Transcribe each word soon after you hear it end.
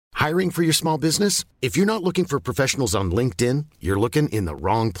Hiring for your small business? If you're not looking for professionals on LinkedIn, you're looking in the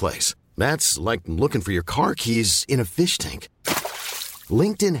wrong place. That's like looking for your car keys in a fish tank.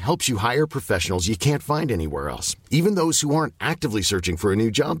 LinkedIn helps you hire professionals you can't find anywhere else, even those who aren't actively searching for a new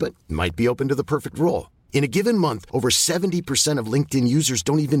job but might be open to the perfect role. In a given month, over 70% of LinkedIn users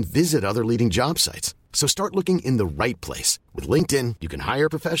don't even visit other leading job sites. So start looking in the right place. With LinkedIn, you can hire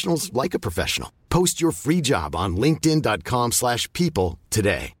professionals like a professional. Post your free job on linkedin.com/people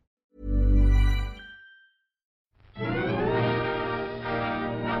today.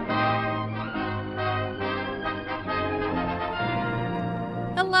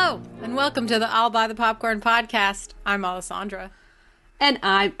 Hello, and welcome to the I'll Buy the Popcorn podcast. I'm Alessandra. And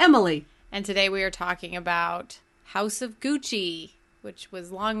I'm Emily. And today we are talking about House of Gucci, which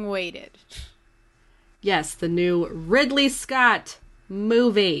was long awaited. Yes, the new Ridley Scott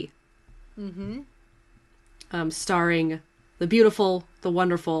movie. Starring the beautiful, the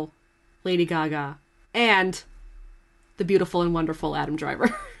wonderful Lady Gaga and the beautiful and wonderful Adam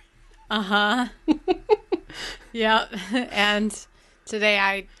Driver. Yep. And today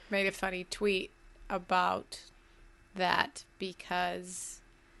I made a funny tweet about that because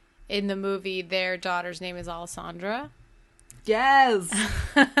in the movie, their daughter's name is Alessandra. Yes.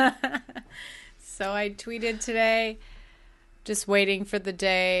 So I tweeted today, just waiting for the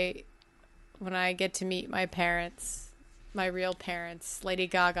day when I get to meet my parents, my real parents, Lady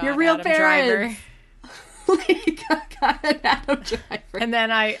Gaga Your and real Adam parents. Driver. Lady Gaga and Adam Driver. And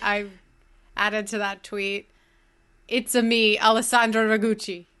then I added to that tweet, it's a me, Alessandra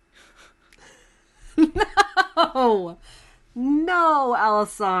Ragucci. No,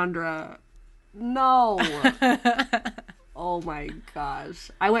 Alessandra. No. Oh my gosh.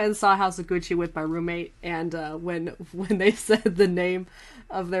 I went and saw House of Gucci with my roommate, and when they said the name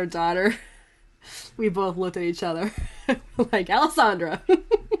of their daughter, we both looked at each other like, Alessandra.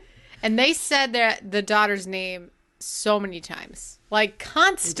 And they said the daughter's name so many times. Like,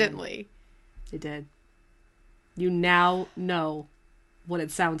 constantly. They did. You now know what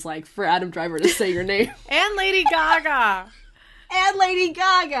it sounds like for Adam Driver to say your name. And Lady Gaga. And Lady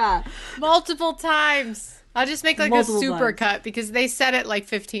Gaga. Multiple times. I'll just make like Multiple a super times. cut because they said it like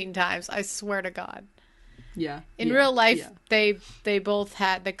 15 times. I swear to God. Yeah. In real life, they both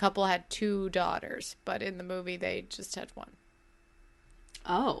had, the couple had 2 daughters, but in the movie they just had 1.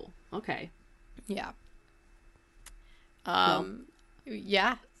 Oh, okay. Yeah.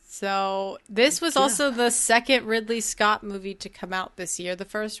 Yeah. So this was also the second Ridley Scott movie to come out this year. The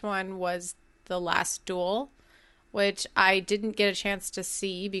first one was The Last Duel, which I didn't get a chance to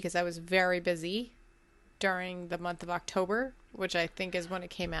see because I was very busy during the month of October, which I think is when it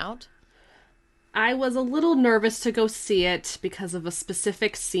came out. I was a little nervous to go see it because of a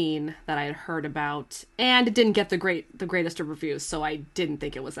specific scene that I had heard about, and it didn't get the greatest of reviews, so I didn't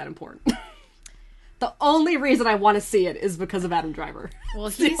think it was that important. The only reason I want to see it is because of Adam Driver. Well,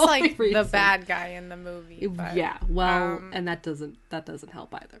 he's like the bad guy in the movie. But, yeah, well, and that doesn't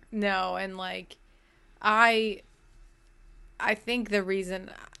help either. No, and like I think the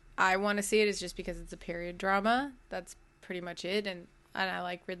reason I want to see it is just because it's a period drama. That's pretty much it, and I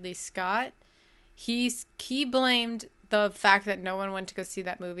like Ridley Scott. He blamed the fact that no one went to go see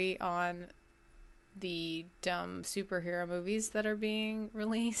that movie on the dumb superhero movies that are being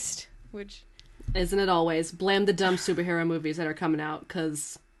released, which isn't it always? Blame the dumb superhero movies that are coming out,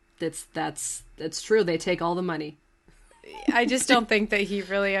 because that's true. They take all the money. I just don't think that he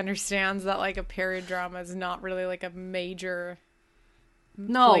really understands that like a period drama is not really like a major.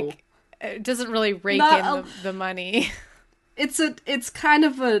 No, like, it doesn't really rake in the money. It's kind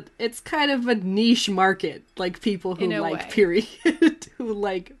of a niche market, like people who like period who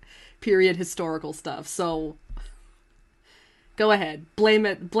like period historical stuff. So go ahead, blame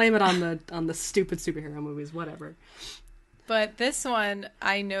it on the stupid superhero movies, whatever. But this one,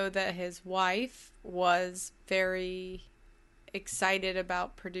 I know that his wife was very excited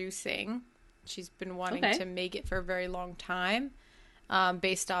about producing. She's been wanting to make it for a very long time,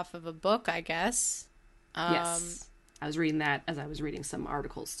 based off of a book, I guess. Yes, I was reading that as I was reading some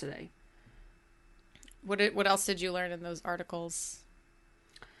articles today. What else did you learn in those articles?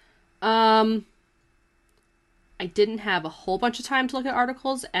 I didn't have a whole bunch of time to look at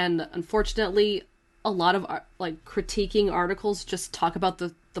articles, and unfortunately, a lot of like critiquing articles just talk about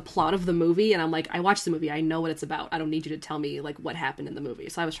the plot of the movie, and I'm like, I watched the movie, I know what it's about. I don't need you to tell me like what happened in the movie.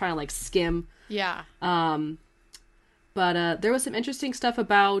 So I was trying to like skim. Yeah. But there was some interesting stuff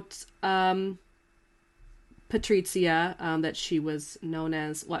about Patrizia, that she was known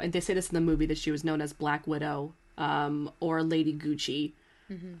as, well, and they say this in the movie, that she was known as Black Widow, or Lady Gucci.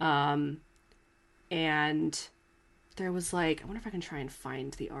 Mm-hmm. And there was like, I wonder if I can try and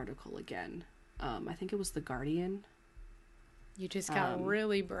find the article again. I think it was The Guardian. You just got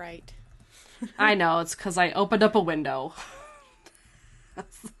really bright. I know, it's because I opened up a window.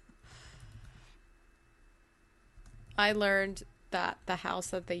 I learned that the house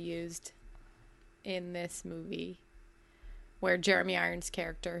that they used in this movie, where Jeremy Irons'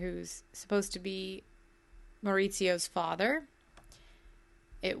 character, who's supposed to be Maurizio's father,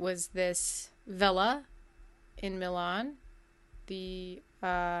 it was this villa in Milan. The,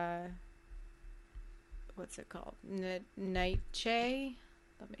 what's it called? Nice.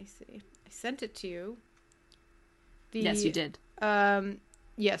 Let me see. I sent it to you. Yes, you did.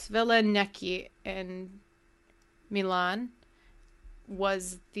 Yes, Villa Necchi in Milan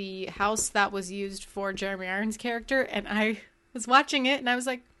was the house that was used for Jeremy Irons' character, and I was watching it and I was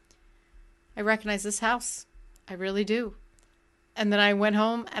like, I recognize this house. I really do. And then I went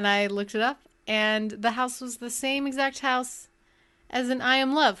home and I looked it up, and the house was the same exact house as in I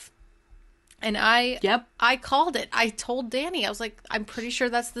Am Love. And I called it. I told Danny, I was like, I'm pretty sure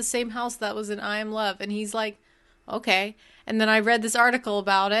that's the same house that was in I Am Love. And he's like, okay. And then I read this article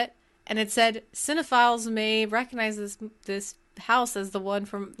about it, and it said cinephiles may recognize this house as the one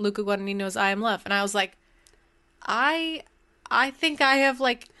from Luca Guadagnino's I Am Love. And I was like, I think I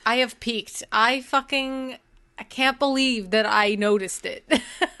have peaked. I can't believe that I noticed it.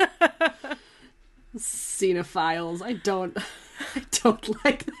 Cinephiles. I don't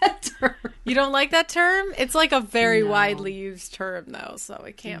like that term. You don't like that term? It's like a very widely used term though, so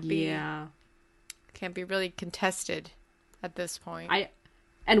it can't be really contested at this point.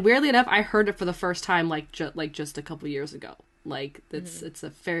 And weirdly enough, I heard it for the first time just a couple years ago. Like it's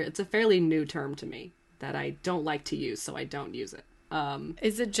a fairly new term to me that I don't like to use, so I don't use it.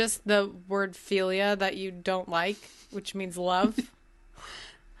 Is it just the word philia that you don't like, which means love?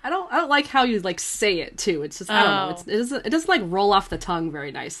 I don't like how you like say it too. It's just I don't know. It doesn't like roll off the tongue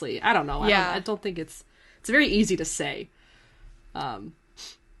very nicely. I don't know. I don't think it's very easy to say.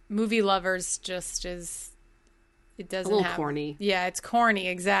 Movie lovers just is. It doesn't a little corny. Yeah, it's corny.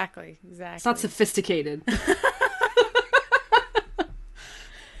 Exactly. It's not sophisticated.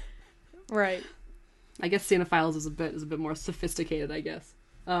 Right. I guess cinephiles is a bit more sophisticated, I guess.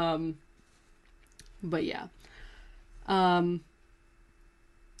 But yeah.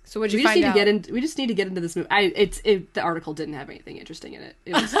 So what'd you find out? We just need to get into this movie. The article didn't have anything interesting in it.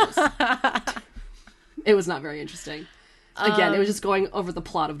 It was just, it was not very interesting. Again, it was just going over the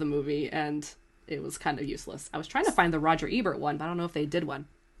plot of the movie, and it was kind of useless. I was trying to find the Roger Ebert one, but I don't know if they did one.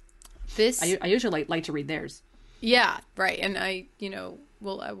 I usually like to read theirs. Yeah, right. And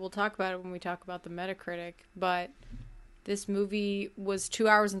we'll talk about it when we talk about the Metacritic, but this movie was 2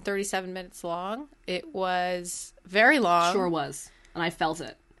 hours and 37 minutes long. It was very long. Sure was. And I felt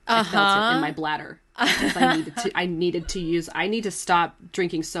it. I felt it in my bladder. Because I need to stop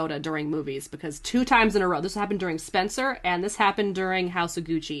drinking soda during movies, because 2 times in a row, this happened during Spencer and this happened during House of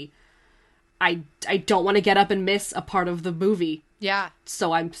Gucci. I don't want to get up and miss a part of the movie. Yeah.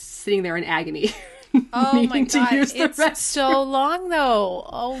 So I'm sitting there in agony. Oh my god, it's so long though.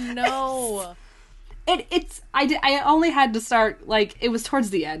 Oh no. I only had to start, like, it was towards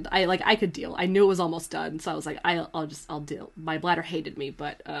the end. I could deal. I knew it was almost done, so I was like, I'll deal. My bladder hated me,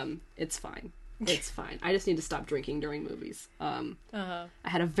 but it's fine. It's fine. I just need to stop drinking during movies. I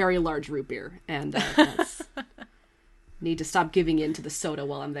had a very large root beer, and need to stop giving in to the soda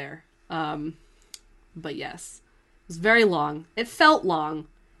while I'm there. But yes, it was very long. It felt long,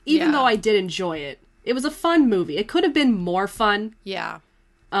 even though I did enjoy it. It was a fun movie. It could have been more fun. Yeah.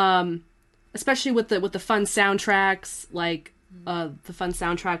 Especially with the fun soundtracks, like the fun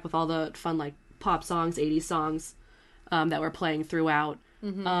soundtrack with all the fun like pop songs, 80s songs that were playing throughout.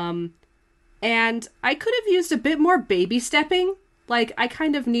 Mm-hmm. And I could have used a bit more baby stepping. Like, I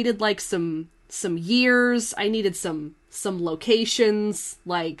kind of needed like some years. I needed some locations,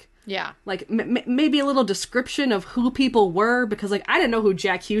 like maybe a little description of who people were, because like I didn't know who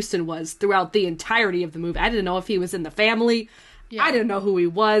Jack Houston was throughout the entirety of the movie. I didn't know if he was in the family. Yeah. I didn't know who he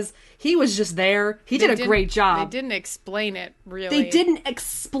was. He was just there. He did a great job. They didn't explain it, really. They didn't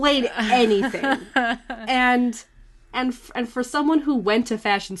explain anything. and for someone who went to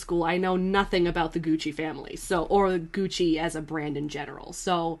fashion school, I know nothing about the Gucci family, or Gucci as a brand in general.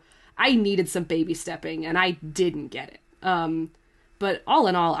 So I needed some baby stepping, and I didn't get it. But all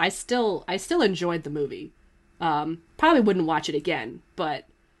in all, I still enjoyed the movie. Probably wouldn't watch it again, but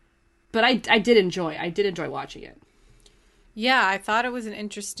I did enjoy watching it. Yeah, I thought it was an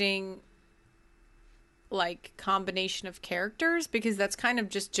interesting, like, combination of characters, because that's kind of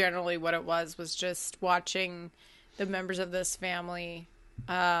just generally what it was just watching the members of this family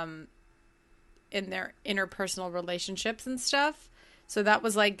in their interpersonal relationships and stuff. So that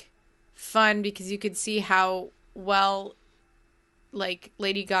was like fun because you could see how well like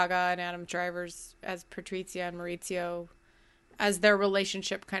Lady Gaga and Adam Driver's as Patrizia and Maurizio, as their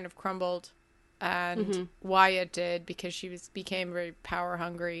relationship kind of crumbled, and why it did, because became very power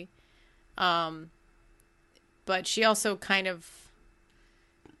hungry. But she also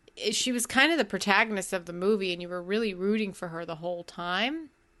she was kind of the protagonist of the movie, and you were really rooting for her the whole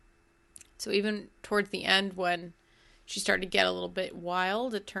time. So even towards the end, when she started to get a little bit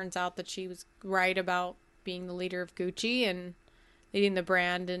wild, it turns out that she was right about being the leader of Gucci and leading the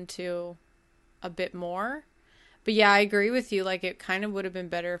brand into a bit more. But yeah, I agree with you. Like, it kind of would have been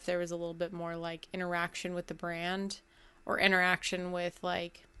better if there was a little bit more like interaction with the brand, or interaction with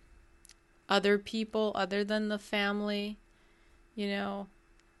like other people other than the family, you know.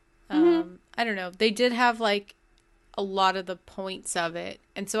 I don't know. They did have like a lot of the points of it.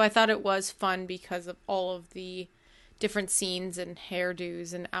 And so I thought it was fun because of all of the different scenes and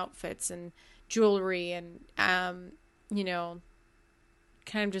hairdos and outfits and jewelry and, you know,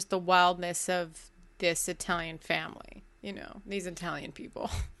 kind of just the wildness of this Italian family, you know, these Italian people.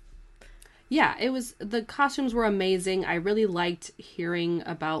 Yeah, the costumes were amazing. I really liked hearing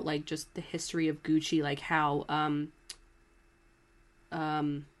about like just the history of Gucci, like how,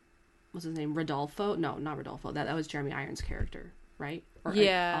 what's his name? Rodolfo? No, not Rodolfo. That was Jeremy Irons' character, right? Or,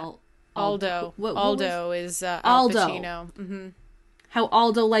 yeah. Aldo. Aldo is Al Aldo. Pacino. Mm-hmm. How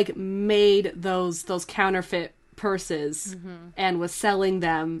Aldo like made those counterfeit purses and was selling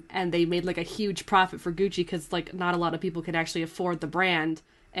them, and they made like a huge profit for Gucci because like not a lot of people could actually afford the brand,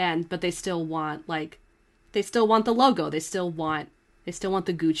 but they still want the logo. They still want the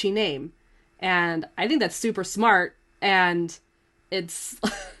Gucci name, and I think that's super smart. And it's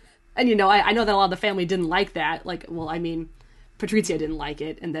and you know I know that a lot of the family didn't like that. Like, well, I mean, Patrizia didn't like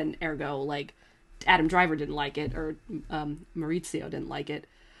it, and then ergo like Adam Driver didn't like it, or Maurizio didn't like it.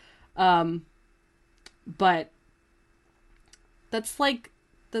 But that's like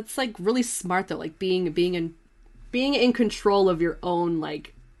really smart though, like being in control of your own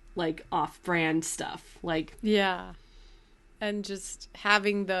like off-brand stuff. Like, yeah. And just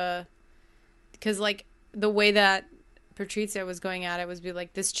having because like the way that Patrizia was going at it was be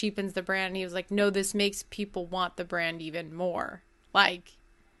like, this cheapens the brand, and he was like, no, this makes people want the brand even more. Like,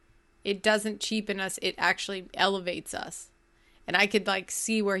 it doesn't cheapen us, it actually elevates us. And I could like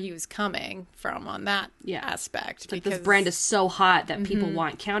see where he was coming from on that aspect. Like, this brand is so hot that people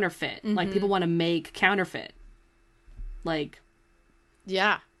want counterfeit. Like, people want to make counterfeit. Like,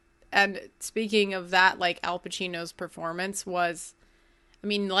 yeah. And speaking of that, like, Al Pacino's performance was, I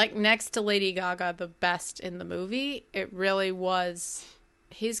mean, like, next to Lady Gaga, the best in the movie. It really was.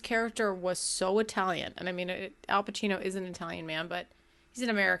 His character was so Italian. And I mean, Al Pacino is an Italian man, but he's an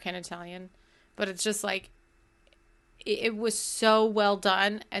American Italian. But it's just like, it was so well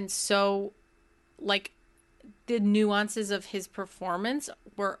done, and so, like, the nuances of his performance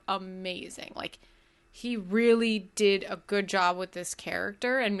were amazing. Like, he really did a good job with this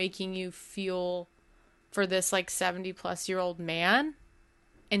character and making you feel for this, like, 70-plus-year-old man,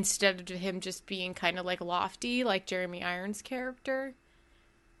 instead of him just being kind of, like, lofty, like Jeremy Irons' character.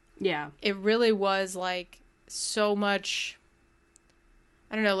 Yeah. It really was, like, so much,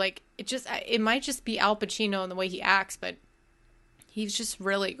 I don't know, like, it might just be Al Pacino and the way he acts, but he's just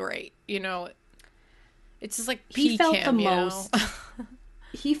really great, you know? It's just, like, he felt the most,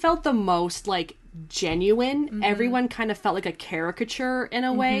 he felt the most, like, genuine. Everyone kind of felt like a caricature in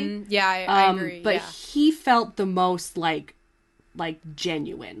a way. Yeah, I agree. But he felt the most, like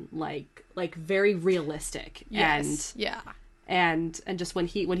genuine, like very realistic. Yes. And just when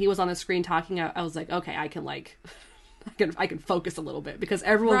he was on the screen talking, I was like, okay, I can like, I can focus a little bit, because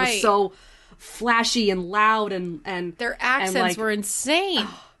everyone was so flashy and loud, and their accents and, like, were insane.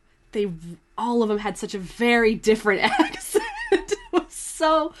 All of them had such a very different accent.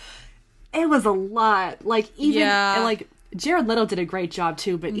 It was a lot. Like, even like Jared Leto did a great job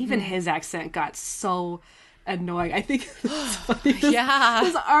too, but even his accent got so annoying. I think it's funny.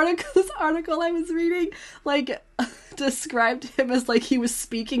 This article I was reading, like, described him as like he was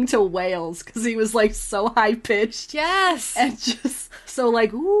speaking to whales, because he was like so high pitched. Yes, and just so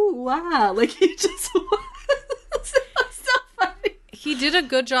like, ooh, wow, like he just was so funny. He did a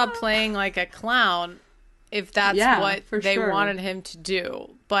good job playing like a clown, if that's what they wanted him to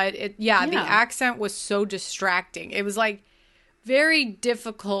do. But the accent was so distracting. It was like very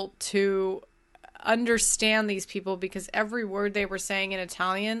difficult to understand these people, because every word they were saying in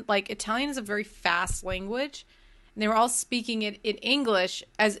Italian, like, Italian is a very fast language, and they were all speaking it in English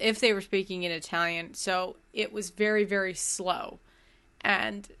as if they were speaking in Italian. So it was very, very slow.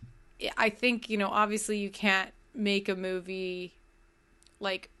 And I think, obviously you can't make a movie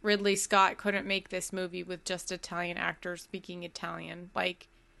like Ridley Scott couldn't make this movie with just Italian actors speaking Italian. Like,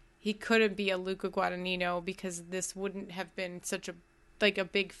 he couldn't be a Luca Guadagnino because this wouldn't have been such a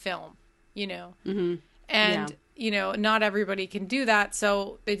big film, Mm-hmm. And, not everybody can do that.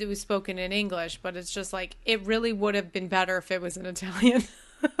 So it was spoken in English, but it's just like, it really would have been better if it was in Italian.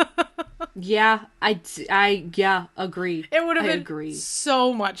 Yeah, yeah, agree. It would have been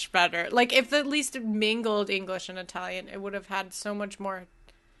so much better. Like, if at least it mingled English and Italian, it would have had so much more.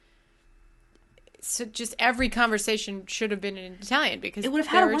 So just every conversation should have been in Italian because it would have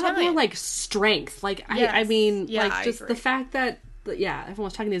had a lot more like strength. Like, yes. I mean, yeah, like just the fact that everyone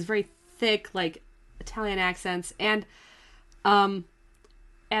was talking these very thick like Italian accents, and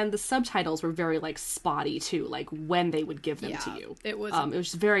the subtitles were very like spotty too, like when they would give them to you. It was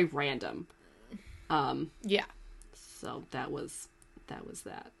just very random. Yeah. So that was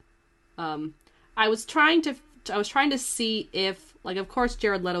that. I was trying to see if, like, of course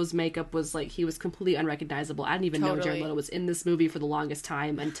Jared Leto's makeup was like, he was completely unrecognizable. I didn't even know Jared Leto was in this movie for the longest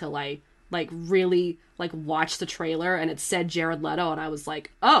time until I like really like watched the trailer and it said Jared Leto and I was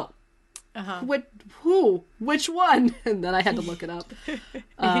like, oh. Which one? And then I had to look it up.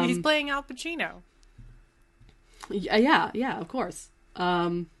 He's playing Al Pacino. Yeah, of course.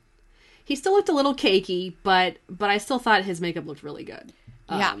 He still looked a little cakey, but I still thought his makeup looked really good.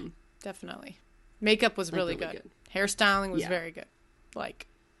 Yeah, definitely. Makeup was really good. Hairstyling was very good. Like,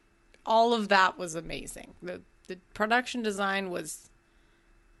 all of that was amazing. The production design was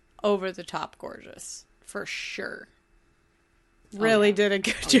over the top gorgeous, for sure. Really did a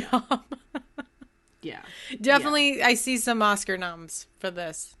good job. Yeah. Definitely, I see some Oscar noms for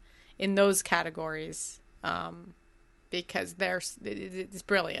this in those categories. Because it's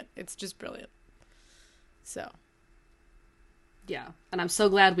brilliant. It's just brilliant. So. Yeah. And I'm so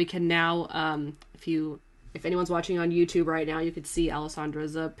glad we can now, if anyone's watching on YouTube right now, you could see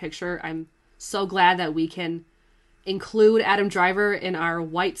Alessandra's picture. I'm so glad that we can include Adam Driver in our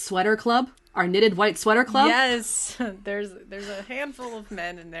white sweater club. Our knitted white sweater club? Yes. There's a handful of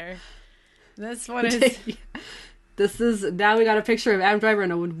men in there. This one is... Now we got a picture of Adam Driver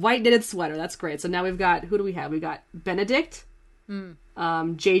in a white knitted sweater. That's great. So now we've got, who do we have? We've got Benedict,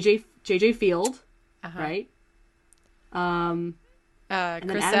 JJ Field, right? Chris Adam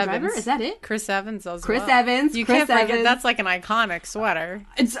Evans. Driver? Is that it? Chris Evans as Chris well. Evans. You Chris can't forget, Evans. that's like an iconic sweater.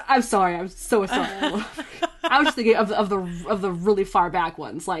 I'm sorry. I'm so sorry. I was just thinking of the really far back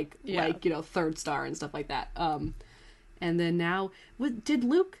ones, like Third Star and stuff like that. And then now, did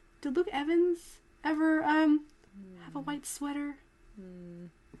Luke Evans ever have a white sweater?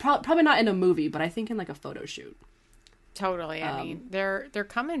 Probably not in a movie, but I think in like a photo shoot. Totally. I mean, they're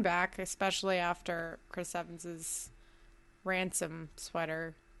coming back, especially after Chris Evans's ransom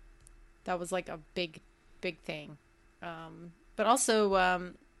sweater. That was like a big thing. But also,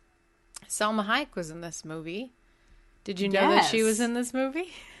 Salma Hayek was in this movie. Did you know that she was in this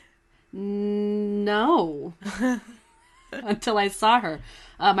movie? No. Until I saw her.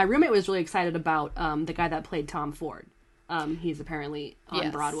 My roommate was really excited about the guy that played Tom Ford. He's apparently on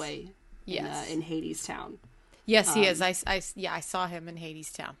Broadway in Hadestown. Yes, he is. I saw him in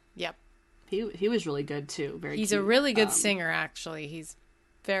Hadestown. Yep. He was really good too. He's cute. A really good singer, actually. He's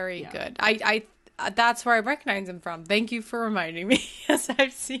very good. I that's where I recognize him from. Thank you for reminding me, as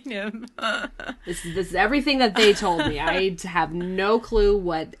I've seen him. This is everything that they told me. I have no clue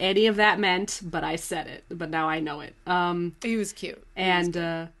what any of that meant, but I said it. But now I know it. He was cute. And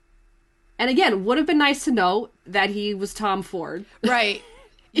again, would have been nice to know that he was Tom Ford. Right.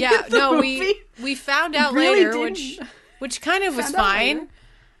 Yeah. No, we found out really later, which kind of was fine.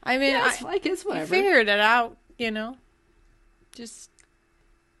 I mean, I guess whatever. I figured it out, just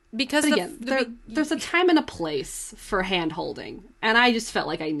because again, there's a time and a place for hand holding, and I just felt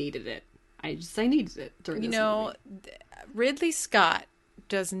like I needed it. I needed it during this movie. Ridley Scott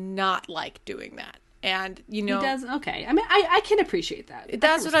does not like doing that, and he does. Okay, I mean, I can appreciate that.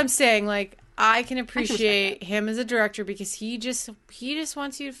 That's what I'm saying. Like, I can appreciate him as a director because he just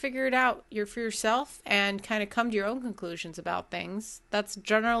wants you to figure it out for yourself and kind of come to your own conclusions about things. That's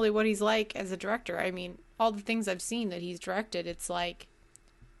generally what he's like as a director. I mean, all the things I've seen that he's directed, it's like,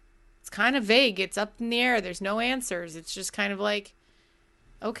 it's kind of vague. It's up in the air. There's no answers. It's just kind of like,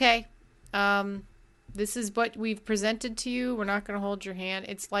 okay, this is what we've presented to you. We're not going to hold your hand.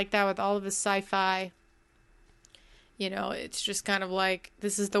 It's like that with all of his sci-fi. It's just kind of like,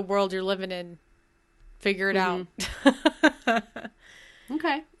 this is the world you're living in. Figure it out.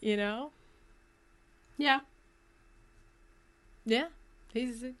 Okay. Yeah. Yeah.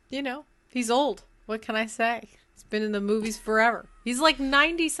 He's old. What can I say? He's been in the movies forever. He's like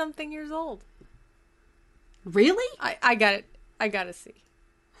 90 something years old. Really? I got it. I gotta see.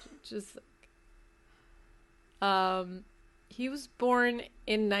 Just he was born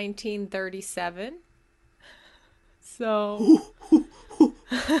in 1937. So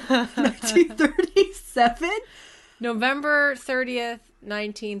 1937? November 30th,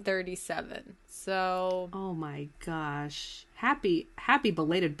 1937. So Oh my gosh. Happy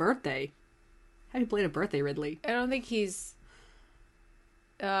belated birthday. Happy belated birthday, Ridley. I don't think he's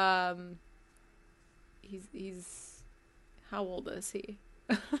how old is he?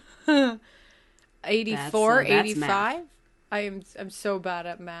 84, 85? I'm so bad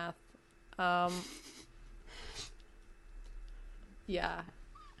at math. Yeah.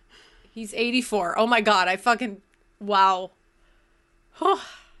 He's 84. Oh my god, wow. Got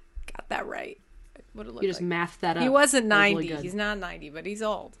that right. What it look You just like. mathed that up. He wasn't That was 90. really good. He's not 90, but he's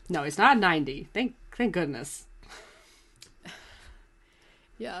old. No, he's not 90. Thank goodness.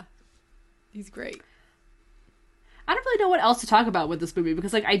 Yeah. He's great. I don't really know what else to talk about with this movie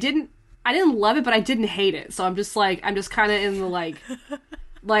because like I didn't love it, but I didn't hate it. So I'm just kind of in the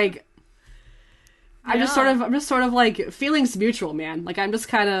I'm just sort of like feelings mutual, man. Like I'm just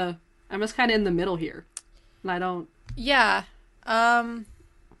kind of in the middle here. And I don't. Yeah.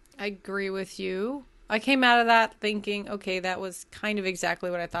 I agree with you. I came out of that thinking, okay, that was kind of exactly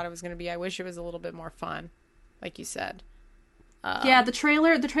what I thought it was going to be. I wish it was a little bit more fun, like you said. Yeah, the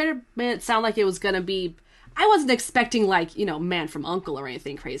trailer made it sound like it was going to be. I wasn't expecting like, Man from U.N.C.L.E. or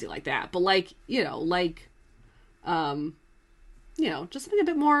anything crazy like that, but like, just something a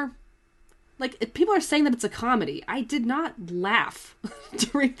bit more. Like, people are saying that it's a comedy. I did not laugh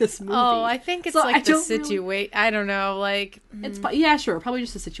during this movie. Oh, I think it's like the situation. I don't know. Like, yeah, sure. Probably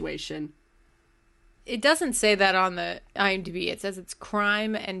just a situation. It doesn't say that on the IMDb. It says it's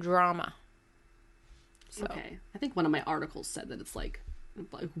crime and drama. So. Okay. I think one of my articles said that it's like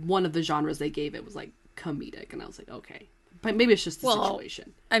one of the genres they gave it was like comedic. And I was like, okay. But maybe it's just the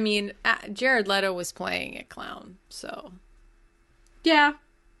situation. I mean, Jared Leto was playing a clown, so. Yeah.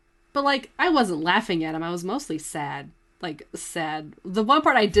 But, like, I wasn't laughing at him. I was mostly sad. Like, sad. The one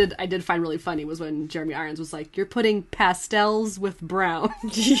part I did find really funny was when Jeremy Irons was like, you're putting pastels with brown.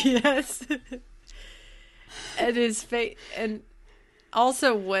 Yes. And his face. And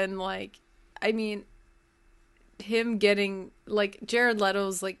also when, like, I mean, him getting, like, Jared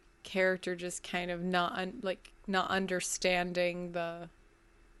Leto's, like, character just kind of not understanding the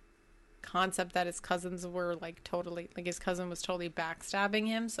concept that his cousins were like totally like his cousin was totally backstabbing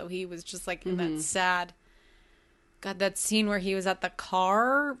him, so he was just like in that sad that scene where he was at the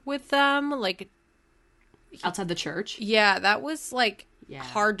car with them, like outside the church. Yeah, that was like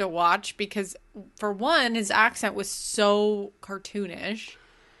hard to watch because for one, his accent was so cartoonish.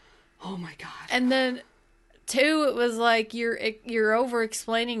 Oh my god. And then two, it was like you're over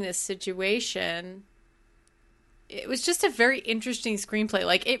explaining this situation. It was just a very interesting screenplay.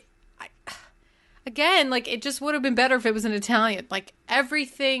 Like it just would have been better if it was in Italian. Like,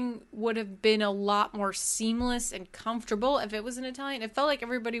 everything would have been a lot more seamless and comfortable if it was in Italian. It felt like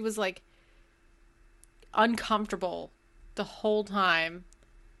everybody was, like, uncomfortable the whole time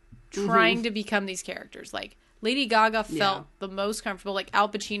trying to become these characters. Like, Lady Gaga felt the most comfortable. Like, Al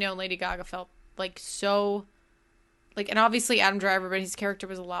Pacino and Lady Gaga felt, like, so... Like, and obviously Adam Driver, but his character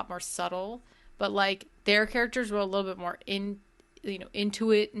was a lot more subtle. But, like, their characters were a little bit more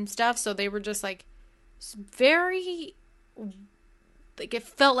into it and stuff. So they were just, like... very like it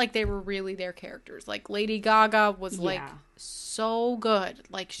felt like they were really their characters. Like Lady Gaga was like so good.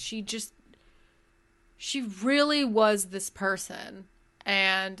 Like she really was this person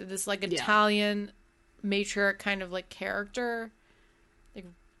and this like Italian matriarch kind of like character. Like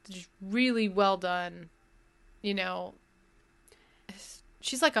just really well done.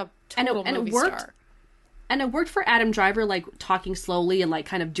 She's like a total movie star. And it worked for Adam Driver, like, talking slowly and, like,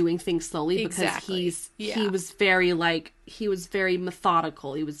 kind of doing things slowly because he was very, like, he was very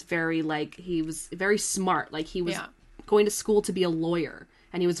methodical. He was very, like, he was very smart. Like, he was going to school to be a lawyer.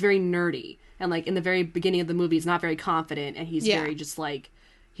 And he was very nerdy. And, like, in the very beginning of the movie, he's not very confident. And he's very just, like,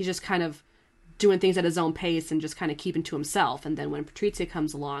 he's just kind of doing things at his own pace and just kind of keeping to himself. And then when Patrizia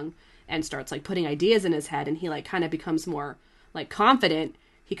comes along and starts, like, putting ideas in his head and he, like, kind of becomes more, like, confident,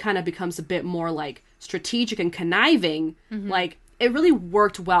 he kind of becomes a bit more, like, strategic and conniving. Like, it really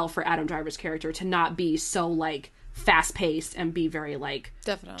worked well for Adam Driver's character to not be so, like, fast-paced and be very, like,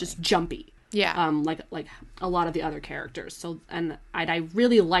 definitely just jumpy. Yeah. Like a lot of the other characters. So, and I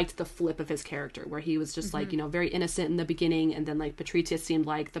really liked the flip of his character, where he was just, like, very innocent in the beginning, and then, like, Patrizia seemed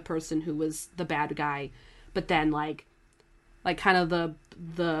like the person who was the bad guy. But then, like kind of the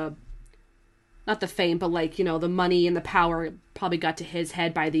not the fame, but like, you know, the money and the power probably got to his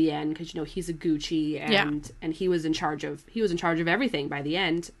head by the end, because, you know, he's a Gucci, and he was in charge of everything by the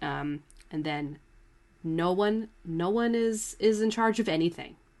end. And then no one is in charge of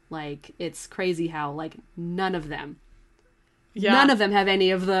anything. Like, it's crazy how, like, none of them have any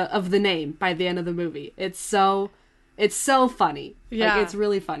of the name by the end of the movie. It's so funny. Yeah. Like, it's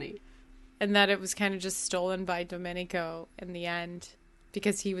really funny. And that it was kind of just stolen by Domenico in the end,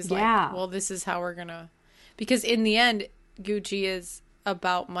 because he was like, well, this is how we're gonna, because in the end, Gucci is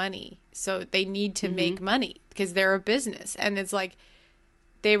about money. So they need to make money because they're a business. And it's like,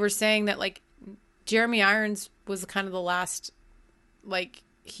 they were saying that, like, Jeremy Irons was kind of the last, like,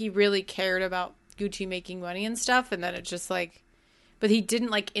 he really cared about Gucci making money and stuff. And then it just like, but he didn't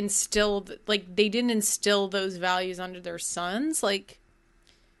like instill, like, they didn't instill those values onto their sons. Like,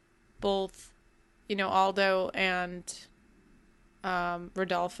 both, you know, Aldo and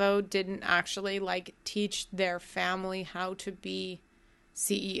Rodolfo didn't actually like teach their family how to be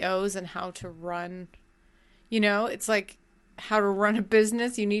CEOs and how to run, you know, it's like how to run a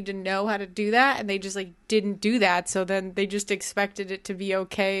business. You need to know how to do that. And they just like didn't do that. So then they just expected it to be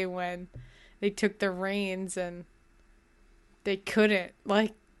okay when they took the reins, and they couldn't,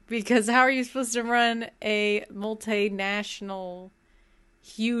 like, because how are you supposed to run a multinational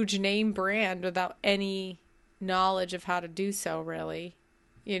huge name brand without any knowledge of how to do so, really,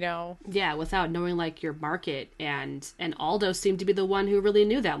 you know? Yeah, without knowing like your market, and Aldo seemed to be the one who really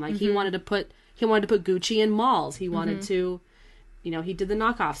knew that. Like, he wanted to put Gucci in malls. He wanted to, you know, he did the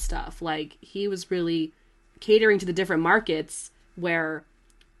knockoff stuff. Like, he was really catering to the different markets, where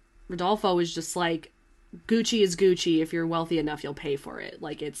Rodolfo was just like, Gucci is Gucci. If you're wealthy enough, you'll pay for it.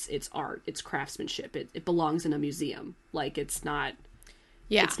 Like, it's art, it's craftsmanship. It belongs in a museum. Like, it's not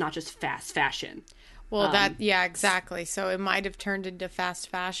just fast fashion. Well, exactly. So it might have turned into fast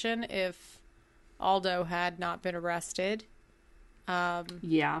fashion if Aldo had not been arrested.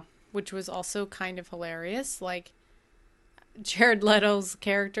 Which was also kind of hilarious. Like, Jared Leto's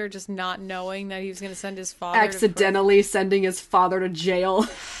character just not knowing that he was going to send his father accidentally sending his father to jail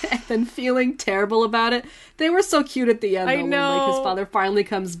and then feeling terrible about it. They were so cute at the end, though, when like his father finally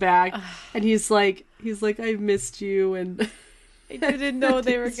comes back and he's like, I missed you, and I didn't know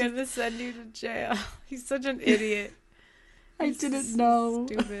they were going to send you to jail. He's such an idiot. I didn't know.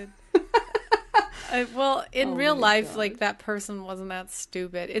 Stupid. In real life, like, that person wasn't that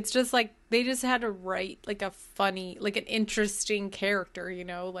stupid. It's just like they just had to write like a funny, like an interesting character, you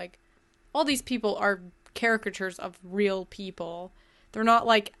know? Like, all these people are caricatures of real people. They're not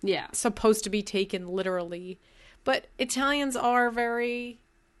like supposed to be taken literally. But Italians are very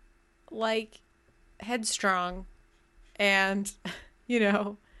like headstrong, and you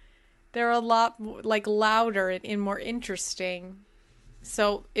know, they're a lot like louder and more interesting.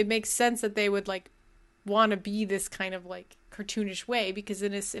 So it makes sense that they would like want to be this kind of like cartoonish way, because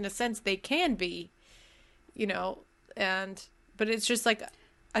in a sense they can be, you know, but it's just like,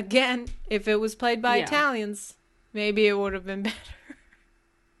 again, if it was played by Italians, maybe it would have been better.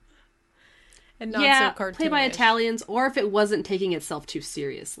 And not so cartoonish. Played by Italians, or if it wasn't taking itself too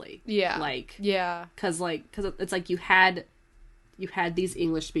seriously. Yeah. Like, cuz it's like you had these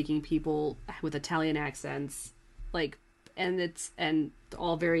English speaking people with Italian accents, like, and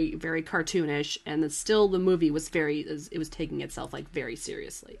all very, very cartoonish, and it's still, the movie was it was taking itself like very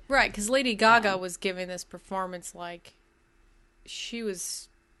seriously. Right, because Lady Gaga was giving this performance like she was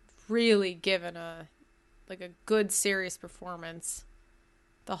really given a good serious performance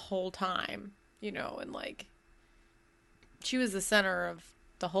the whole time, you know, and like she was the center of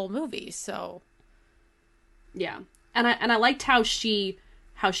the whole movie. So yeah, and I liked how she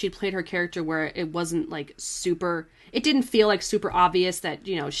played her character, where it wasn't like super, it didn't feel like super obvious that,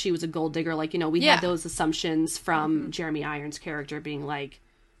 you know, she was a gold digger. Like, you know, we had those assumptions from Jeremy Irons' character being like,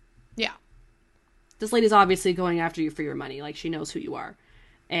 this lady's obviously going after you for your money. Like, she knows who you are.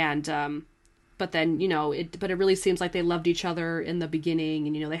 And, but then, you know, it really seems like they loved each other in the beginning,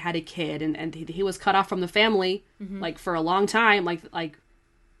 and, you know, they had a kid, and he was cut off from the family, like, for a long time, like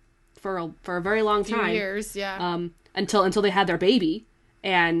for a very long time. 2 years, until they had their baby.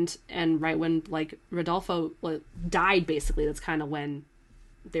 And right when, like, Rodolfo died, basically, that's kind of when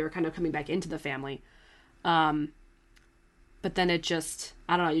they were kind of coming back into the family. But then it just,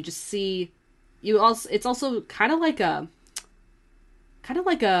 I don't know, you just see, it's also kind of like a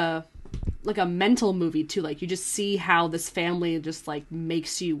mental movie too. Like, you just see how this family just like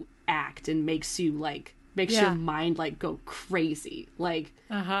makes you act and makes you like, makes your mind like go crazy. Like,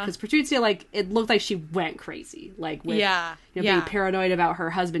 because Patrizia, like, it looked like she went crazy, like, with being paranoid about her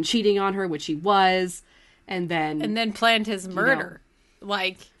husband cheating on her, which he was, and then planned his murder,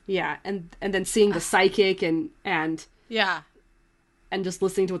 like, Yeah, and then seeing the psychic and Yeah. just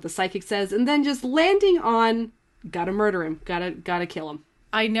listening to what the psychic says, and then just landing on gotta murder him, gotta kill him.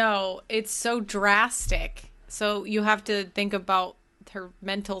 I know. It's so drastic. So you have to think about her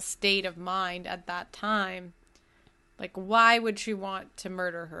mental state of mind at that time. Like, why would she want to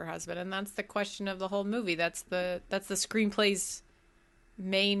murder her husband? And that's the question of the whole movie. That's the screenplay's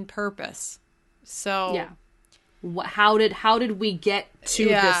main purpose. So Yeah. How did we get to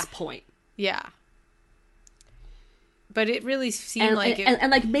this point? Yeah. But it really seemed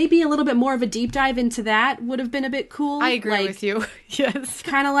and like maybe a little bit more of a deep dive into that would have been a bit cool. I agree with you. Yes.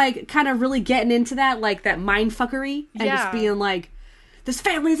 Kind of really getting into that, like that mind fuckery, and just being like, this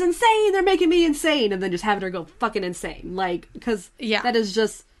family's insane, they're making me insane, and then just having her go fucking insane. Like, because that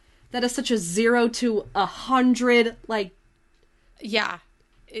is such a 0 to 100, like. Yeah.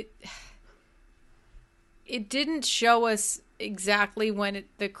 It didn't show us exactly when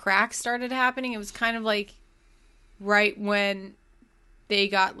the crack started happening. It was kind of like right when they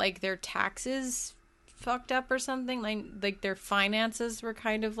got like their taxes fucked up or something. Like their finances were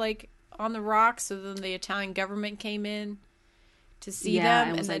kind of like on the rocks. So then the Italian government came in to see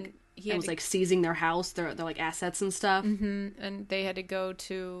them, and then he was like seizing their house, their like assets and stuff. Mm-hmm. And they had to go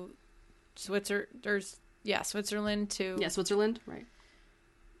to Switzerland to Switzerland, right?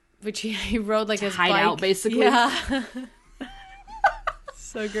 Which he rode like his hide bike out, basically. Yeah.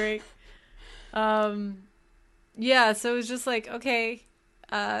 So great. Yeah, so it was just like, okay,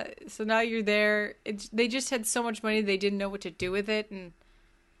 so now you're there. They just had so much money, they didn't know what to do with it, and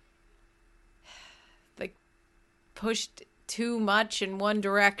like pushed too much in one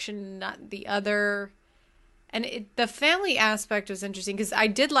direction, not the other. And the family aspect was interesting, because I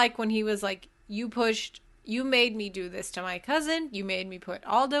did like when he was like, you made me do this to my cousin. You made me put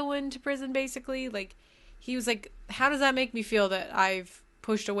Aldo into prison, basically. Like, he was like, how does that make me feel that I've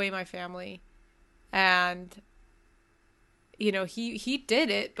pushed away my family? And, you know, he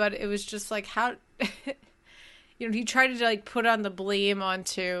did it, but it was just like, how, you know, he tried to like put on the blame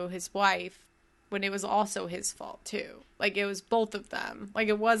onto his wife when it was also his fault too. Like, it was both of them. Like,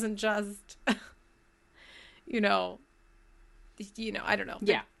 it wasn't just, you know, I don't know.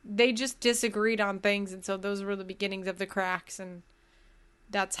 Yeah. They just disagreed on things, and so those were the beginnings of the cracks, and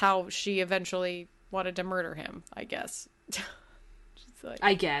that's how she eventually wanted to murder him, I guess. Like,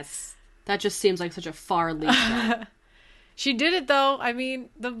 I guess. That just seems like such a far leap. She did it, though. I mean,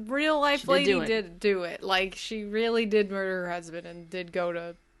 the real life lady did do it. Like, she really did murder her husband and did go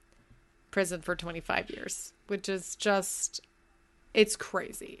to prison for 25 years, which is just, it's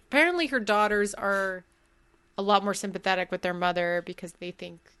crazy. Apparently her daughters are a lot more sympathetic with their mother, because they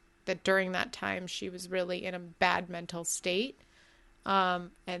think that during that time she was really in a bad mental state, and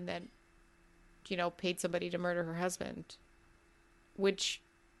then, you know, paid somebody to murder her husband, which,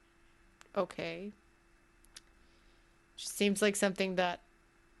 okay, just seems like something that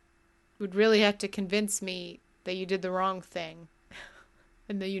would really have to convince me that you did the wrong thing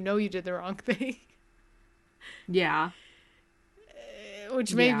and that you know you did the wrong thing. Yeah.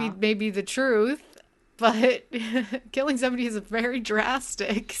 Which may be the truth. But killing somebody is very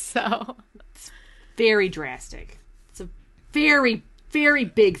drastic, so. It's very drastic. It's a very, very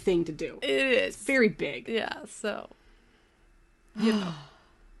big thing to do. It is. It's very big. Yeah, so. You know.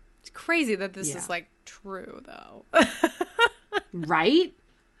 It's crazy that this is, like, true, though. Right?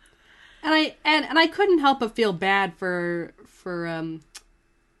 And I couldn't help but feel bad for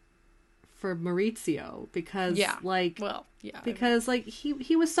Maurizio, because because like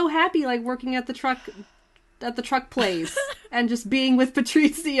he was so happy, like working at the truck place and just being with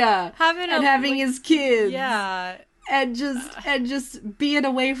Patrizia and having his kids, and just being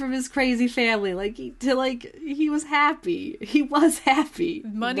away from his crazy family, he was happy.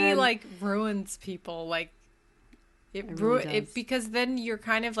 Money like ruins people, like it really because then you're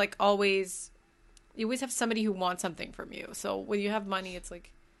kind of like you always have somebody who wants something from you. So when you have money, it's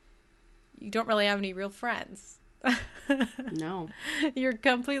like you don't really have any real friends. No. You're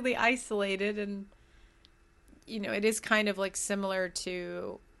completely isolated, and you know, it is kind of like similar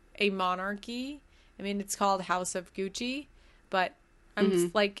to a monarchy. I mean, it's called House of Gucci, but I'm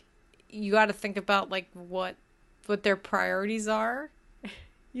just like, you got to think about like what their priorities are,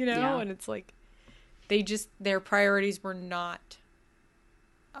 you know, and it's like their priorities were not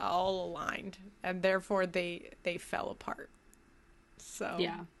all aligned, and therefore they fell apart. So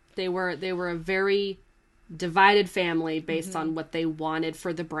yeah. They were a very divided family based on what they wanted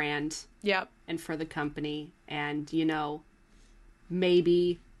for the brand. Yep. And for the company. And, you know,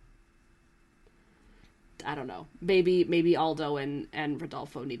 maybe I don't know. Maybe Aldo and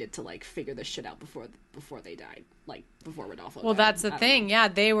Rodolfo needed to like figure this shit out before they died. Like before Rodolfo. Well, died. that's the thing. Yeah,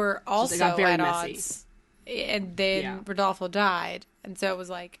 they were also got very at messy. odds, and then Rodolfo died, and so it was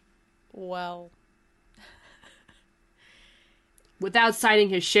like, well, without signing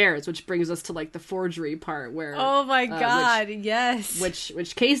his shares, which brings us to like the forgery part where oh my god, yes,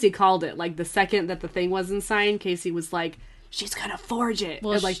 which Casey called it. Like the second that the thing wasn't signed, Casey was like, she's gonna forge it.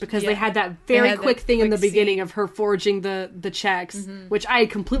 Well, and, like because yeah. they had that very had quick that thing in the quick beginning scene. of her forging the checks, which I had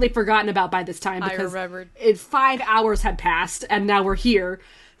completely forgotten about by this time I because remembered. 5 hours had passed and now we're here.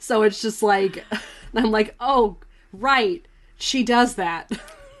 So it's just like I'm like, oh right, she does that.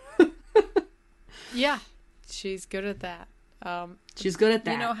 Yeah, she's good at that. She's good at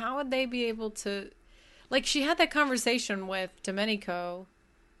that. You know, how would they be able to... Like, she had that conversation with Domenico,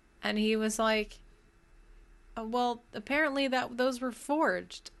 and he was like, well, apparently those were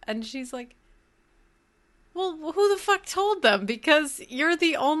forged. And she's like, well, who the fuck told them? Because you're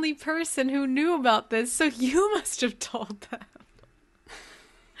the only person who knew about this, so you must have told them.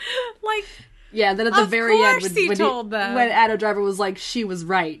 Like... Yeah, then at the Of very end, course he told them. when Adam Driver was like, "She was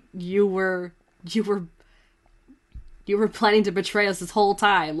right. You were planning to betray us this whole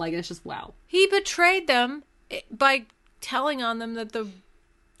time." Like, it's just wow. He betrayed them by telling on them that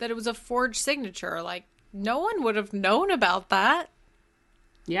it was a forged signature. Like, no one would have known about that.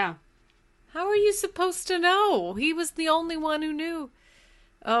 Yeah, How are you supposed to know? He was the only one who knew.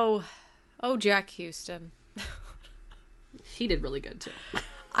 Oh, Jack Houston. he did really good too.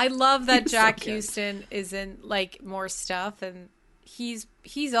 I love that He's so Jack good. Houston is in like more stuff, and he's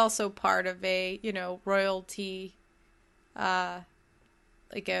also part of a, you know, royalty, like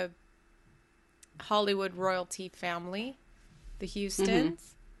a Hollywood royalty family, the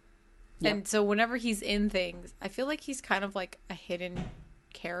Houstons. Yep. And so whenever he's in things, I feel like he's kind of like a hidden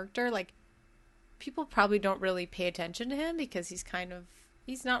character. Like, people probably don't really pay attention to him because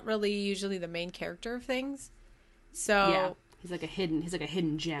he's not really usually the main character of things. So Yeah, he's like a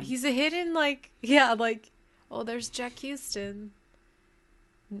hidden gem. he's a hidden, like, yeah, like, oh, there's Jack Houston,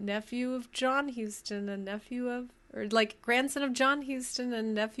 nephew of John Houston, and or like grandson of John Houston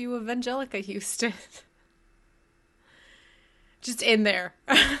and nephew of Angelica Houston. Just in there.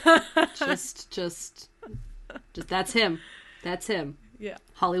 just that's him. That's him. Yeah.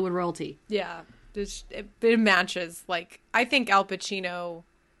 Hollywood royalty. Yeah. It matches. Like, I think Al Pacino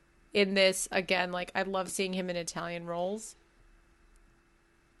in this, again, like, I love seeing him in Italian roles.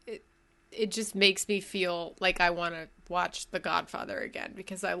 It just makes me feel like I want to watch The Godfather again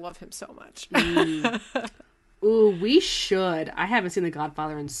because I love him so much. Ooh, we should. I haven't seen The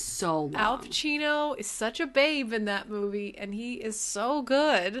Godfather in so long. Al Pacino is such a babe in that movie, and he is so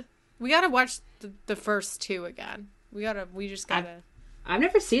good. We gotta watch the first two again. We just gotta... I've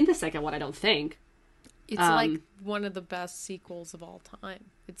never seen the second one, I don't think. It's like one of the best sequels of all time.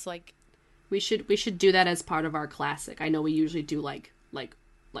 It's like... We should do that as part of our classic. I know we usually do like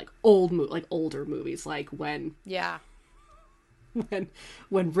older movies, like when Yeah.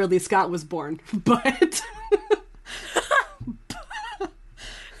 when Ridley Scott was born. But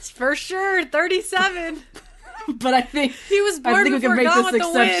For sure, 37. but I think He was born we before can make Gone this with the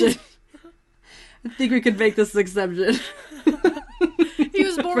exception. Wind. I think we could make this exception. He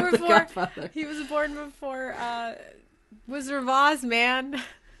was born For The before. Godfather. He was born before Wizard of Oz, man.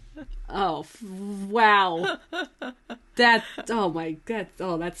 Oh wow! That's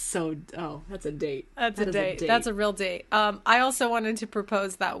so. Oh, that's a date. That's That a is date. That's a real date. I also wanted to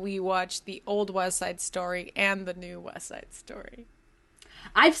propose that we watch the old West Side Story and the new West Side Story.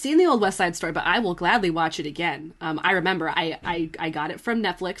 I've seen the old West Side Story, but I will gladly watch it again. I remember I got it from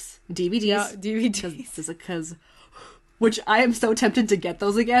Netflix DVDs. Yeah, DVDs. Because which I am so tempted to get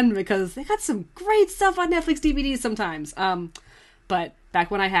those again because they got some great stuff on Netflix DVDs sometimes. But back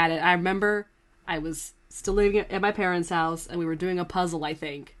when I had it, I remember I was still living at my parents' house and we were doing a puzzle, I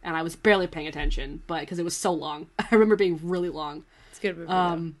think, and I was barely paying attention, but because it was so long. I remember being really long. It's a good movie.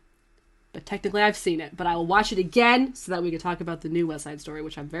 though. But technically I've seen it, but I will watch it again so that we can talk about the new West Side Story,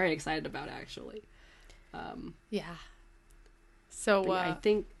 which I'm very excited about actually. Yeah. So But yeah, I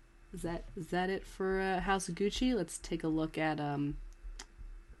think is that it for House of Gucci? Let's take a look at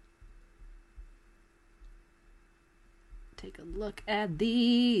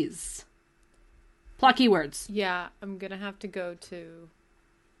these plot keywords. yeah, I'm gonna have to go to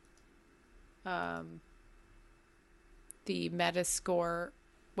the Metascore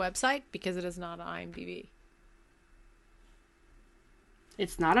website because it is not on IMDb.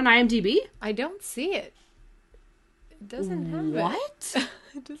 It's not on IMDb? I don't see it. It doesn't have it. What?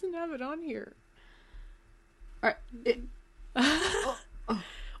 It doesn't have it on here. Are- it-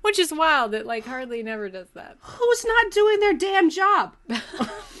 What Which is wild that, like, Hardly never does that. Who's not doing their damn job? Yeah.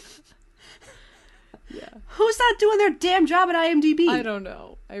 Who's not doing their damn job at IMDb? I don't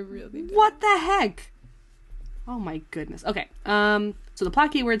know. I really don't. What the heck? Oh my goodness. Okay. So the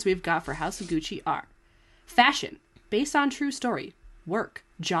plot keywords we've got for House of Gucci are fashion, based on true story, work,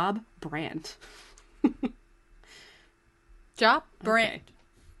 job, brand. Job, brand.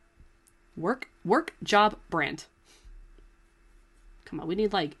 Okay. Work, job, brand. Come on, we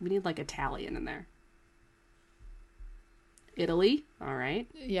need like Italian in there. Italy, all right.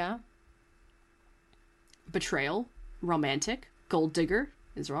 Yeah. Betrayal, romantic, gold digger.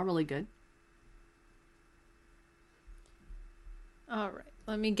 These are all really good. All right.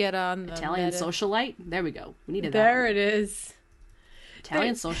 Let me get on the Italian socialite. There we go. We needed that. There it is.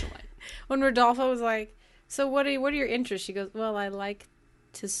 Italian socialite. When Rodolfo was like, "So what are your interests?" She goes, "Well, I like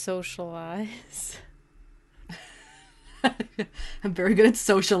to socialize." I'm very good at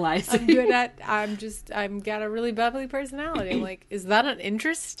socializing. I'm got a really bubbly personality. I'm like, is that an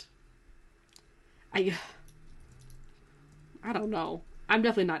interest? I don't know. I'm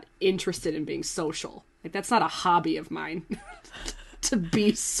definitely not interested in being social. Like, that's not a hobby of mine. To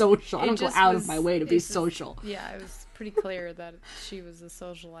be social. I don't go out of my way to be social. Yeah, it was pretty clear that she was a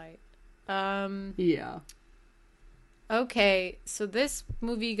socialite. Yeah. Okay, so this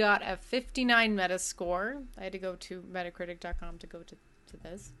movie got a 59 Metascore. I had to go to Metacritic.com to go to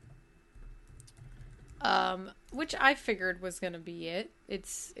this. Which I figured was going to be it.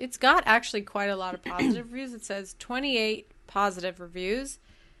 It's got actually quite a lot of positive reviews. It says 28 positive reviews,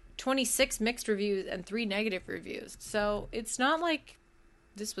 26 mixed reviews, and 3 negative reviews. So it's not like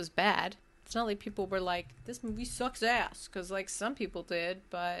this was bad. It's not like people were like, this movie sucks ass. Because, like, some people did,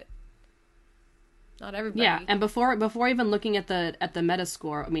 but not everybody. Yeah, and before even looking at the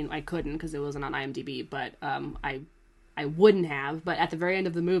Metascore, I mean, I couldn't because it wasn't on IMDb, but I wouldn't have. But at the very end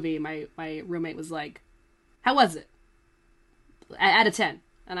of the movie, my roommate was like, "How was it? Out of 10?"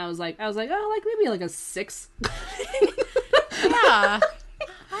 And I was like, oh, like maybe like a 6. Yeah,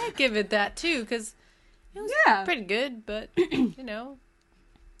 I'd give it that too because it was pretty good, but you know,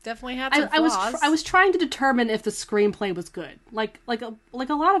 definitely had some flaws. I was trying to determine if the screenplay was good. Like a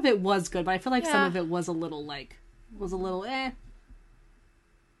lot of it was good, but I feel like some of it was a little eh. I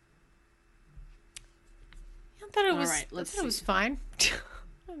thought it was. Right, I thought it was fine.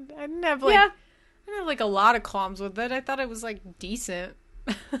 I didn't have like a lot of qualms with it. I thought it was like decent.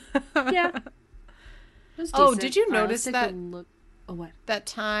 Yeah. Oh, did you notice that? Oh, what? That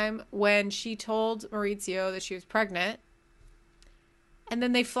time when she told Maurizio that she was pregnant, and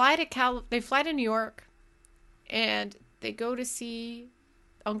then they fly to New York, and they go to see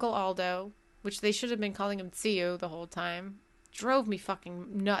Uncle Aldo, which they should have been calling him Zio the whole time. Drove me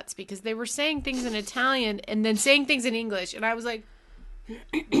fucking nuts because they were saying things in Italian and then saying things in English, and I was like,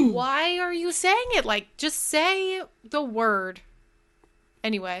 why are you saying it? Like, just say the word.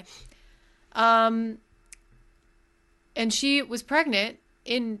 Anyway, and she was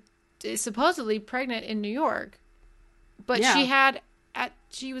supposedly pregnant in New York, but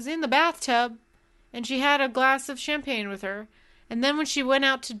she was in the bathtub, and she had a glass of champagne with her, and then when she went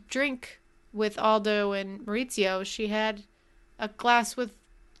out to drink with Aldo and Maurizio, she had a glass with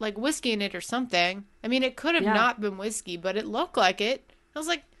like whiskey in it or something. I mean, it could have not been whiskey, but it looked like it. I was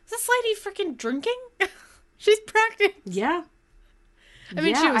like, is this lady freaking drinking? She's pregnant. Yeah. I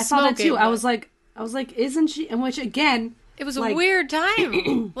mean, she was smoking. I saw that too. I was like, isn't she? And which again, it was a weird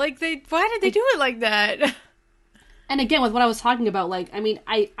time. Like, why did they do it like that? And again, with what I was talking about, like, I mean,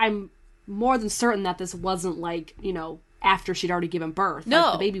 I'm more than certain that this wasn't like, you know, after she'd already given birth. No,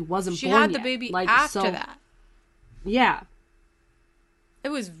 like, the baby wasn't born yet. She had the baby after that. Yeah. It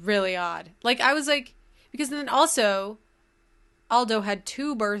was really odd. Like, I was like, because then also, Aldo had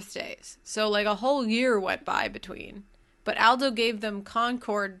 2 birthdays. So, like, a whole year went by between. But Aldo gave them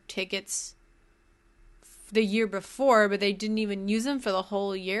Concorde tickets the year before, but they didn't even use them for the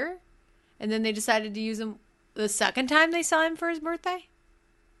whole year. And then they decided to use them the second time they saw him for his birthday.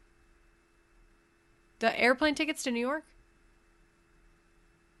 The airplane tickets to New York.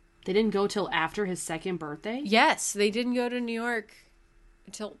 They didn't go till after his second birthday? Yes, they didn't go to New York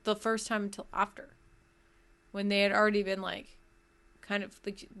until the first time until after. When they had already been like kind of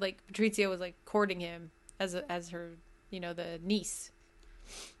like Patrizia was like courting him as her, you know, the niece.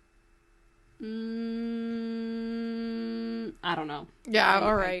 I don't know. Yeah,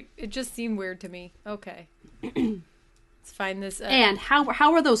 all right. It just seemed weird to me. Okay. Let's find this. And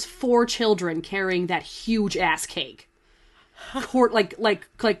how are those 4 children carrying that huge ass cake? Like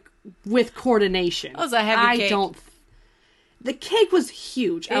with coordination. It was a heavy cake. The cake was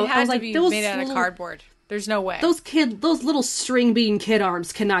huge. It had to be made out of cardboard. There's no way. Those little string bean kid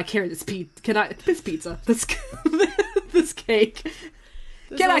arms cannot carry this pizza. This this cake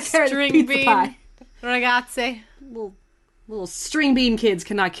cannot carry this pizza pie. Ragazzi. Little string bean kids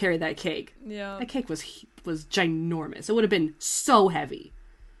cannot carry that cake. Yeah. That cake was ginormous. It would have been so heavy.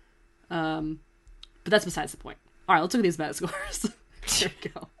 But that's besides the point. All right, let's look at these meta scores. Here we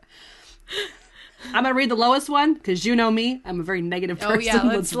go. I'm gonna read the lowest one because you know me. I'm a very negative person. Oh yeah,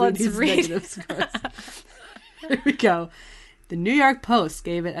 let's read these negative scores. Here we go. The New York Post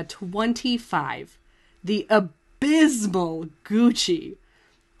gave it a 25. The abysmal Gucci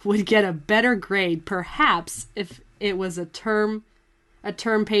would get a better grade, perhaps, if it was a term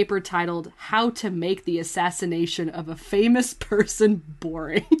paper titled "How to Make the Assassination of a Famous Person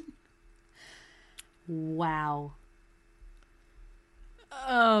Boring." Wow.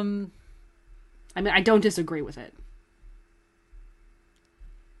 I mean, I don't disagree with it.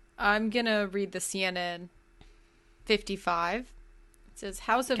 I'm gonna read the CNN 55. It says,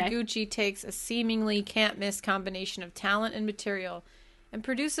 House of Gucci takes a seemingly can't-miss combination of talent and material and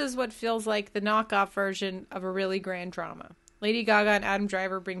produces what feels like the knockoff version of a really grand drama. Lady Gaga and Adam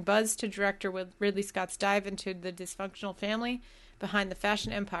Driver bring buzz to director Ridley Scott's dive into the dysfunctional family behind the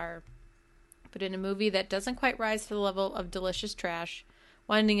fashion empire, but in a movie that doesn't quite rise to the level of delicious trash,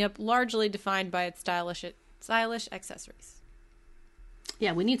 winding up largely defined by its stylish accessories.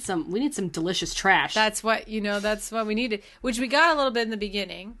 Yeah, we need some delicious trash. That's what we needed, which we got a little bit in the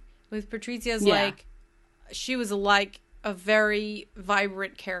beginning with Patrizia's she was like a very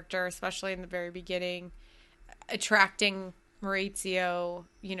vibrant character, especially in the very beginning, attracting Maurizio,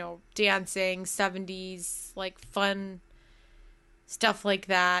 dancing, 70s, like fun stuff like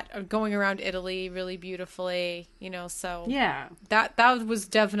that, going around Italy really beautifully, so yeah, that was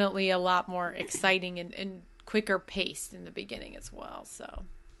definitely a lot more exciting and quicker paced in the beginning as well. So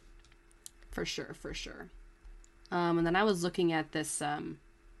for sure. And then I was looking at this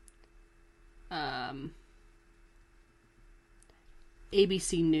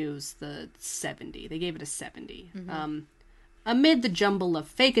ABC News, the 70. They gave it a 70. Mm-hmm. Amid the jumble of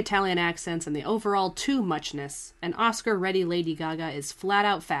fake Italian accents and the overall too muchness, an Oscar-ready Lady Gaga is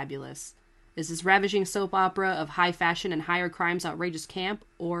flat-out fabulous. Is this ravishing soap opera of high fashion and higher crimes outrageous camp,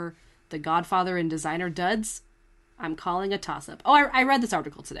 or The Godfather and designer duds? I'm calling a toss-up. Oh, I read this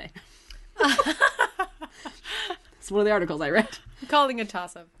article today. It's one of the articles I read. I'm calling a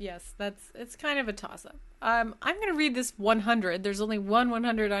toss-up. Yes, it's kind of a toss-up. I'm going to read this 100. There's only one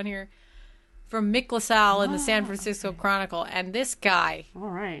 100 on here. From Mick LaSalle in the San Francisco Chronicle. And this guy. All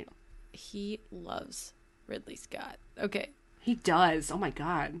right. He loves Ridley Scott. Okay. He does. Oh my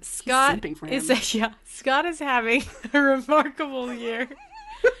God. Scott He's simping for him. Scott is having a remarkable year.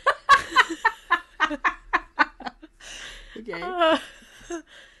 Okay.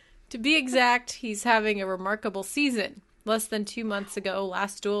 To be exact, he's having a remarkable season. Less than 2 months ago,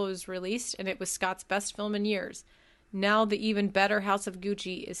 Last Duel was released, and it was Scott's best film in years. Now the even better House of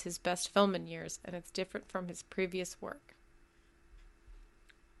Gucci is his best film in years, and it's different from his previous work.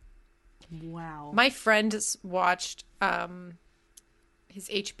 Wow. My friend watched his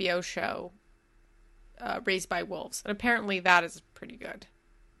HBO show, Raised by Wolves, and apparently that is pretty good.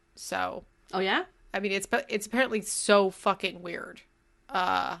 So. Oh yeah? I mean, it's apparently so fucking weird.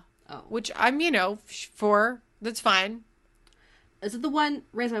 Which I'm, that's fine. Is it the one,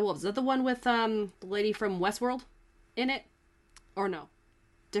 Raised by Wolves, is that the one with the lady from Westworld in it? Or no?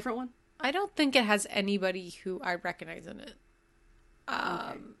 Different one? I don't think it has anybody who I recognize in it.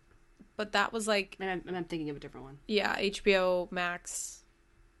 Okay. But that was like... I'm thinking of a different one. Yeah, HBO Max.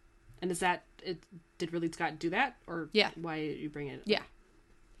 And is that... Did Ridley Scott do that? Or yeah. Why did you bring it? Yeah.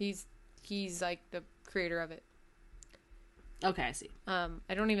 He's like the creator of it. Okay, I see. I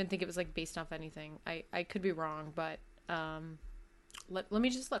don't even think it was like based off anything. I could be wrong, but let me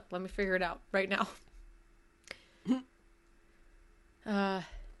just look. Let me figure it out right now.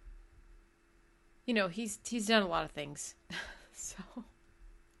 He's done a lot of things. So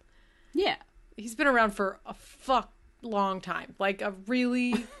yeah, he's been around for a long time, like a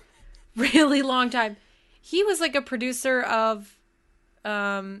really really long time. He was like a producer of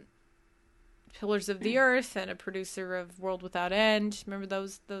Pillars of the Earth and a producer of World Without End. Remember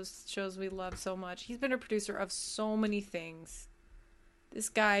those shows we love so much? He's been a producer of so many things. This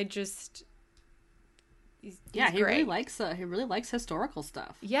guy just he's he great. Really likes historical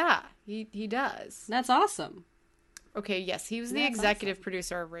stuff. Yeah, he does. That's awesome. Okay, yes, he was the executive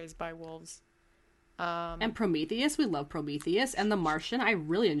producer of Raised by Wolves. And Prometheus, we love Prometheus, and The Martian. I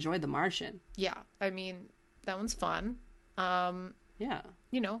really enjoyed The Martian. Yeah, I mean that one's fun. Yeah,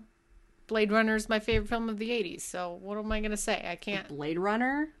 Blade Runner is my favorite film of the 80s. So what am I going to say? I can't. Blade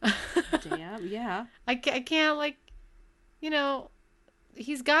Runner? Damn, yeah. I can't, like, you know,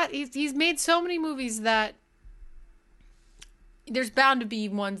 he's made so many movies that there's bound to be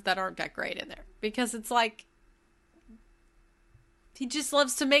ones that aren't that great in there. Because it's like, he just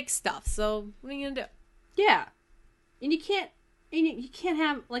loves to make stuff. So what are you going to do? Yeah. And you can't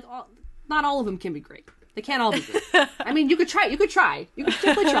have, like, not all of them can be great. They can't all be great. I mean, you could try. You could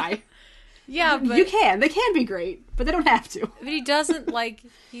definitely try. Yeah, but you can. They can be great, but they don't have to. But he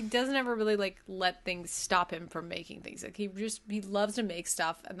doesn't ever really, like, let things stop him from making things. Like, he loves to make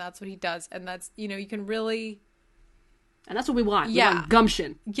stuff, and that's what he does. And that's, you know, you can really... And that's what we want. Yeah. We want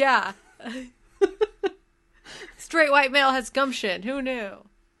gumption. Yeah. Straight white male has gumption. Who knew?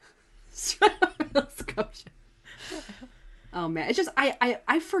 Gumption. Oh man, it's just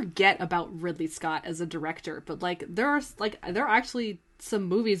I forget about Ridley Scott as a director, but like there are actually some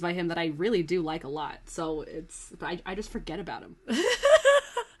movies by him that I really do like a lot. So I just forget about him.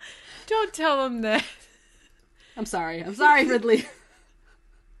 Don't tell him that. I'm sorry, Ridley.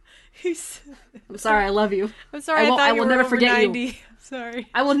 I'm sorry, I love you. I'm sorry, I will never forget 90. you. I'm sorry.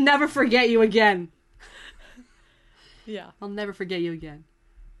 I will never forget you again. Yeah, I'll never forget you again.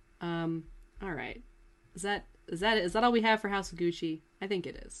 All right, is that all we have for House of Gucci? I think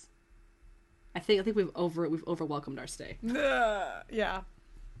it is. I think we've overwelcomed our stay. Yeah.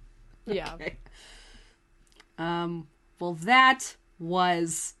 Yeah. Okay. Well, that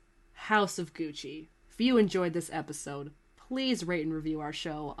was House of Gucci. If you enjoyed this episode, please rate and review our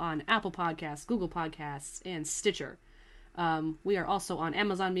show on Apple Podcasts, Google Podcasts, and Stitcher. We are also on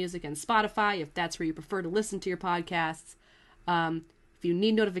Amazon Music and Spotify, if that's where you prefer to listen to your podcasts. If you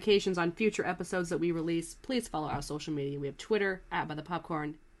need notifications on future episodes that we release, please follow our social media. We have Twitter,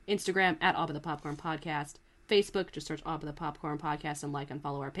 @ByThePopcorn, Instagram, @AllByThePopcorn Podcast, Facebook, just search All By The Popcorn Podcast and like and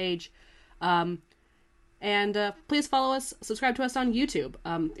follow our page. And please follow us, subscribe to us on YouTube.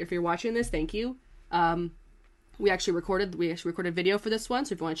 If you're watching this, thank you. We actually recorded video for this one,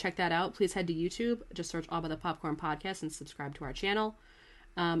 so if you want to check that out, please head to YouTube, just search All By The Popcorn Podcast and subscribe to our channel.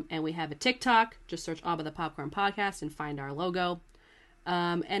 And we have a TikTok, just search All By The Popcorn Podcast and find our logo.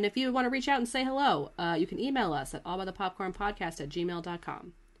 And if you want to reach out and say hello, you can email us at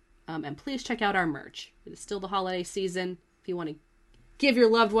allbythepopcornpodcast@gmail.com. And please check out our merch. It is still the holiday season. If you want to give your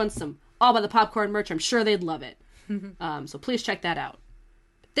loved ones some All By The Popcorn merch, I'm sure they'd love it. So please check that out.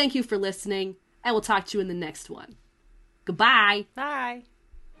 Thank you for listening, and we'll talk to you in the next one. Goodbye. Bye.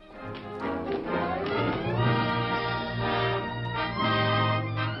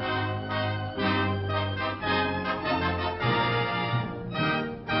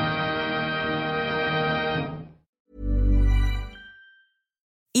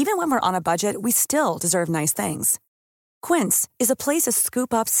 Even when we're on a budget, we still deserve nice things. Quince is a place to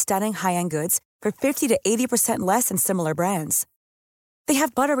scoop up stunning high-end goods for 50 to 80% less than similar brands. They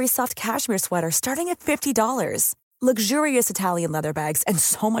have buttery soft cashmere sweaters starting at $50, luxurious Italian leather bags, and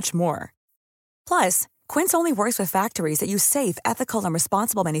so much more. Plus, Quince only works with factories that use safe, ethical, and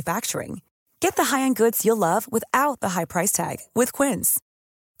responsible manufacturing. Get the high-end goods you'll love without the high price tag with Quince.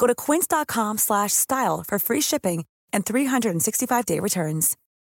 Go to quince.com/style for free shipping and 365-day returns.